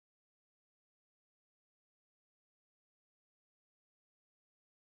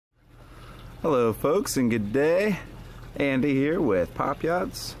Hello folks and good day. Andy here with Pop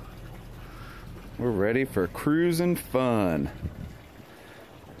Yachts. We're ready for cruising fun.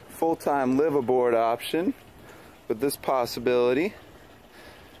 Full-time live-aboard option with this possibility.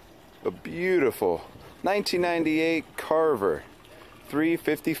 A beautiful 1998 Carver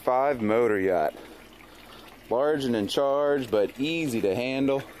 355 motor yacht. Large and in charge but easy to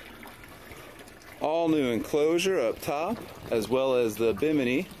handle. All new enclosure up top as well as the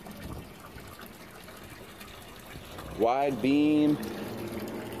bimini. Wide beam,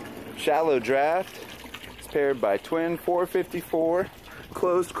 shallow draft. It's paired by twin 454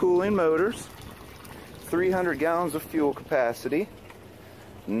 closed cooling motors, 300 gallons of fuel capacity,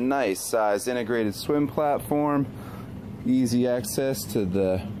 nice size integrated swim platform, easy access to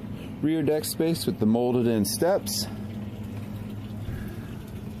the rear deck space with the molded in steps,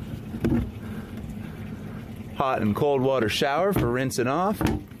 hot and cold water shower for rinsing off.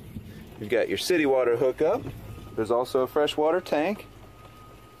 You've got your city water hookup. There's also a freshwater tank.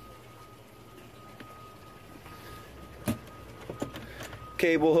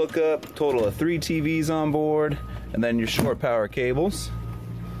 Cable hookup, total of 3 TVs on board, and then your shore power cables.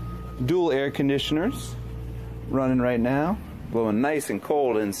 Dual air conditioners running right now, blowing nice and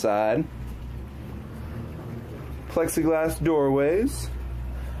cold inside. Plexiglass doorways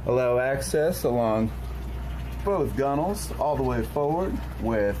allow access along both gunnels all the way forward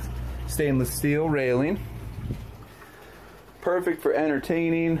with stainless steel railing. Perfect for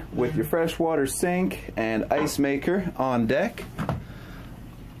entertaining with your freshwater sink and ice maker on deck.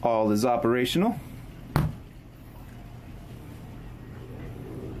 All is operational.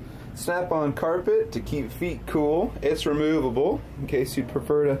 Snap-on carpet to keep feet cool. It's removable in case you'd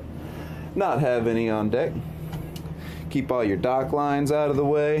prefer to not have any on deck. Keep all your dock lines out of the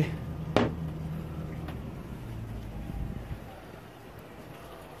way.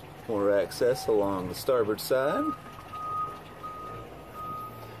 More access along the starboard side.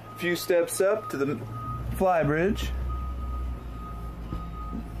 Few steps up to the flybridge.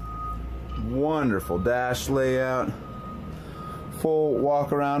 Wonderful dash layout. Full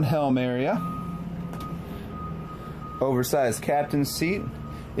walk around helm area. Oversized captain's seat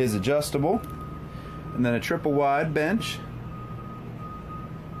is adjustable. And then a triple wide bench,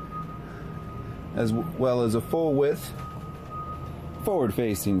 as well as a full width forward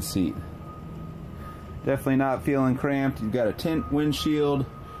facing seat. Definitely not feeling cramped. You've got a tint windshield,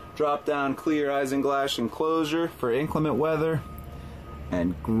 drop down clear isinglass enclosure for inclement weather,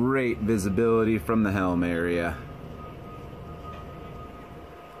 and great visibility from the helm area.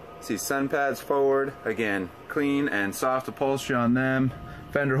 See sun pads forward, again clean and soft upholstery on them.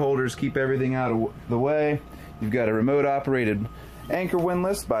 Fender holders keep everything out of the way. You've got a remote operated anchor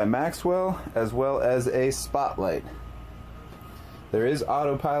windlass by Maxwell as well as a spotlight. There is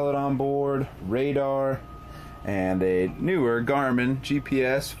autopilot on board, radar, and a newer Garmin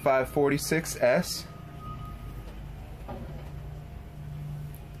GPS 546S.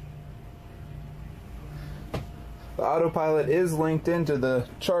 The autopilot is linked into the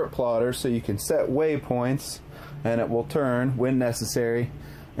chart plotter so you can set waypoints and it will turn when necessary,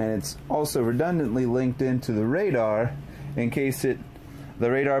 and it's also redundantly linked into the radar in case the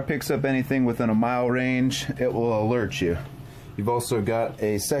radar picks up anything within a mile range. It will alert you. You've also got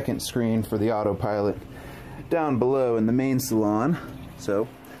a second screen for the autopilot down below in the main salon, so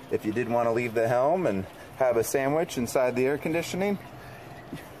if you did want to leave the helm and have a sandwich inside the air conditioning,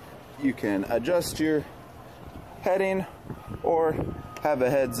 you can adjust your heading or have a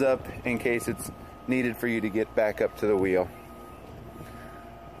heads up in case it's needed for you to get back up to the wheel.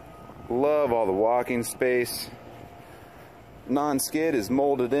 Love all the walking space. Non-skid is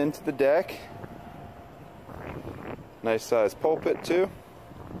molded into the deck. Nice size pulpit too.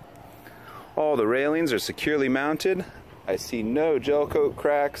 All the railings are securely mounted. I see no gel coat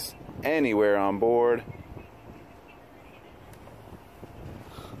cracks anywhere on board.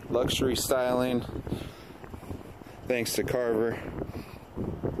 Luxury styling thanks to Carver.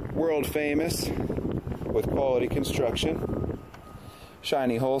 World famous with quality construction.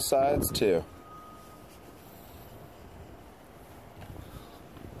 Shiny hull sides too.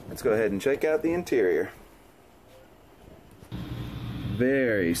 Let's go ahead and check out the interior.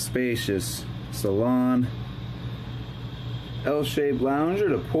 Very spacious salon. L-shaped lounger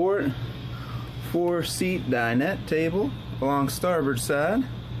to port. 4-seat dinette table along starboard side.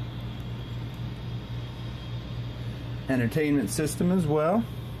 Entertainment system as well.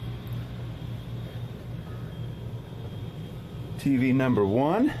 TV number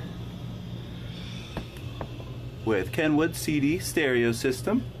 1 with Kenwood CD stereo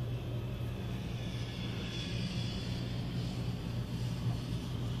system.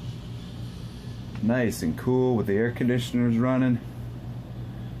 Nice and cool with the air conditioners running.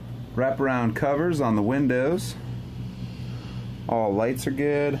 Wraparound covers on the windows. All lights are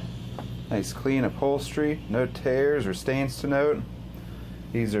good. Nice clean upholstery. No tears or stains to note.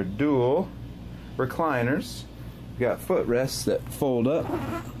 These are dual recliners. We've got footrests that fold up.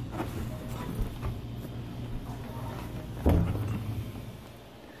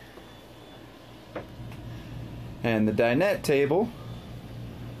 And the dinette table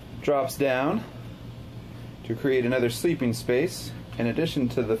drops down to create another sleeping space in addition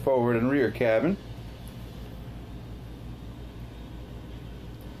to the forward and rear cabin.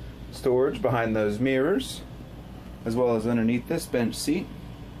 Storage behind those mirrors, as well as underneath this bench seat.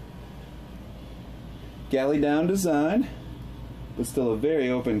 Galley down design, but still a very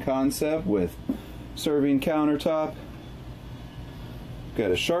open concept with serving countertop.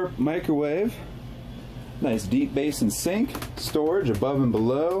 Got a sharp microwave, nice deep basin sink, storage above and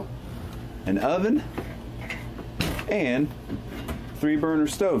below, an oven, and 3-burner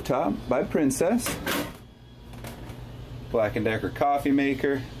stovetop by Princess. Black & Decker coffee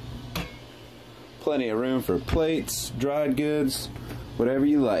maker. Plenty of room for plates, dried goods, whatever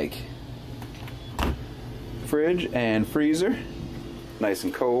you like. Fridge and freezer, nice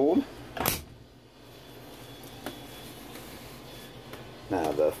and cold.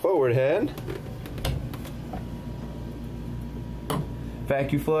 Now the forward head.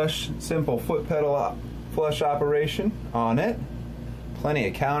 Vacuum flush, simple foot pedal flush operation on it. Plenty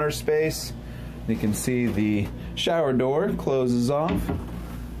of counter space. You can see the shower door closes off.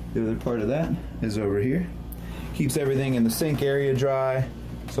 The other part of that is over here. Keeps everything in the sink area dry,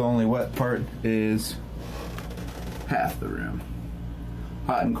 so only wet part is half the room.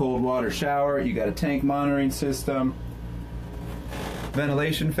 Hot and cold water shower. You got a tank monitoring system,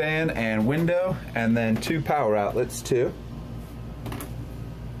 ventilation fan and window, and then 2 power outlets too.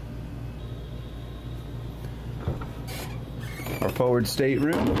 Our forward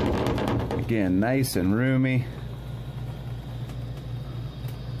stateroom, again nice and roomy.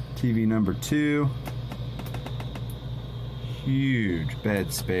 TV number 2. Huge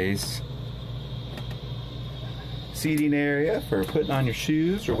bed space. Seating area for putting on your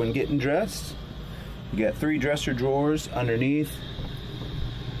shoes or when getting dressed. You got 3 dresser drawers underneath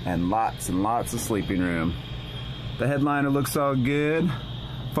and lots of sleeping room. The headliner looks all good.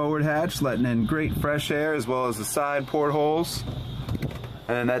 Forward hatch letting in great fresh air, as well as the side portholes.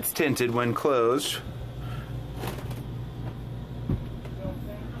 And then that's tinted when closed.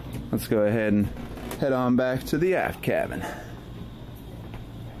 Let's go ahead and head on back to the aft cabin.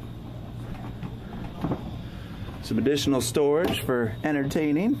 Some additional storage for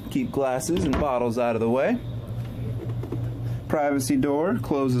entertaining. Keep glasses and bottles out of the way. Privacy door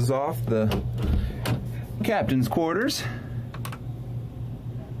closes off the captain's quarters.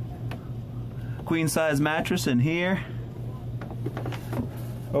 Queen size mattress in here.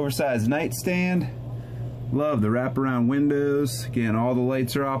 Oversized nightstand. Love the wraparound windows. Again, all the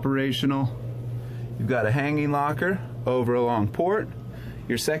lights are operational. You've got a hanging locker over along port.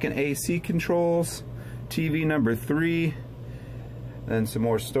 Your second AC controls. TV number 3. Then some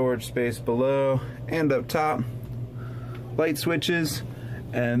more storage space below and up top. Light switches.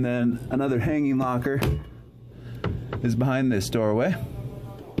 And then another hanging locker is behind this doorway.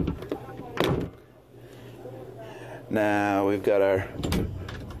 Now we've got our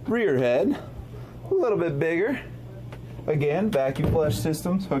rear head. A little bit bigger. Again, vacuum flush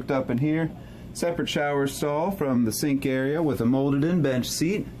systems hooked up in here. Separate shower stall from the sink area with a molded in bench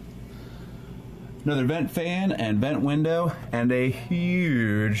seat. Another vent fan and vent window, and a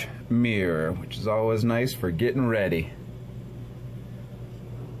huge mirror, which is always nice for getting ready.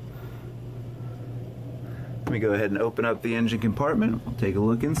 Let me go ahead and open up the engine compartment. We'll take a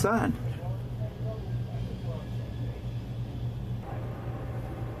look inside.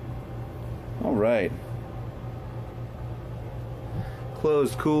 All right.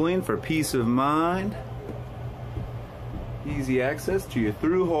 Closed cooling for peace of mind. Easy access to your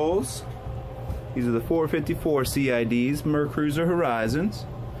through holes. These are the 454 CIDs, Mercruiser Horizons.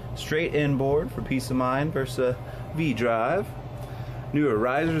 Straight inboard for peace of mind versus a V-drive. Newer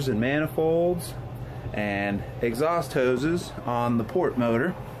risers and manifolds. And exhaust hoses on the port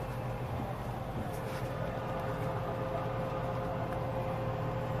motor.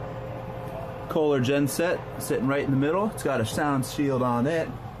 Kohler genset sitting right in the middle. It's got a sound shield on it.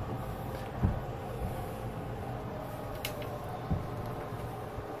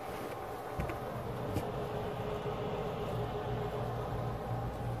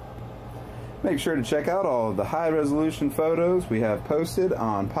 Make sure to check out all of the high-resolution photos we have posted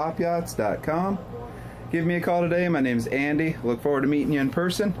on popyachts.com. Give me a call today. My name is Andy. Look forward to meeting you in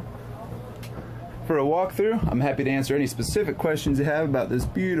person. for a walkthrough. I'm happy to answer any specific questions you have about this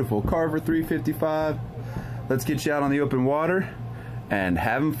beautiful Carver 355. Let's get you out on the open water and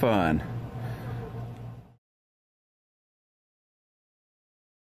having fun.